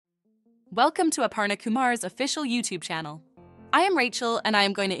Welcome to Aparna Kumar's official YouTube channel. I am Rachel and I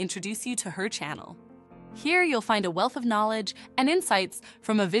am going to introduce you to her channel. Here you'll find a wealth of knowledge and insights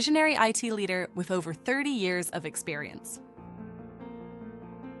from a visionary IT leader with over 30 years of experience.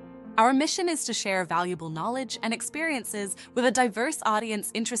 Our mission is to share valuable knowledge and experiences with a diverse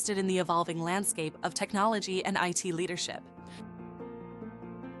audience interested in the evolving landscape of technology and IT leadership.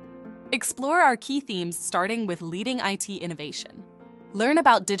 Explore our key themes starting with leading IT innovation. Learn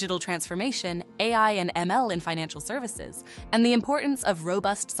about digital transformation, AI and ML in financial services, and the importance of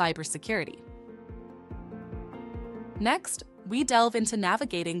robust cybersecurity. Next, we delve into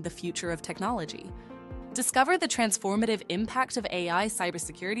navigating the future of technology. Discover the transformative impact of AI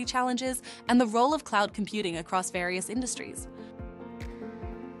cybersecurity challenges and the role of cloud computing across various industries.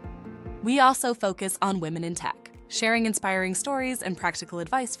 We also focus on women in tech, sharing inspiring stories and practical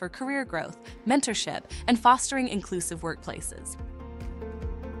advice for career growth, mentorship, and fostering inclusive workplaces.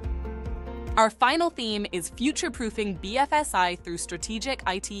 Our final theme is future-proofing BFSI through strategic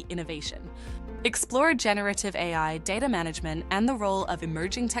IT innovation. Explore generative AI, data management, and the role of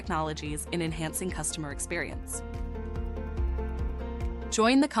emerging technologies in enhancing customer experience.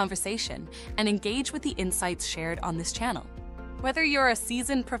 Join the conversation and engage with the insights shared on this channel. Whether you're a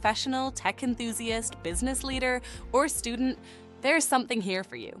seasoned professional, tech enthusiast, business leader, or student, there's something here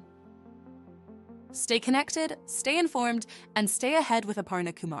for you. Stay connected, stay informed, and stay ahead with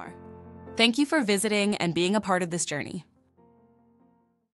Aparna Kumar. Thank you for visiting and being a part of this journey.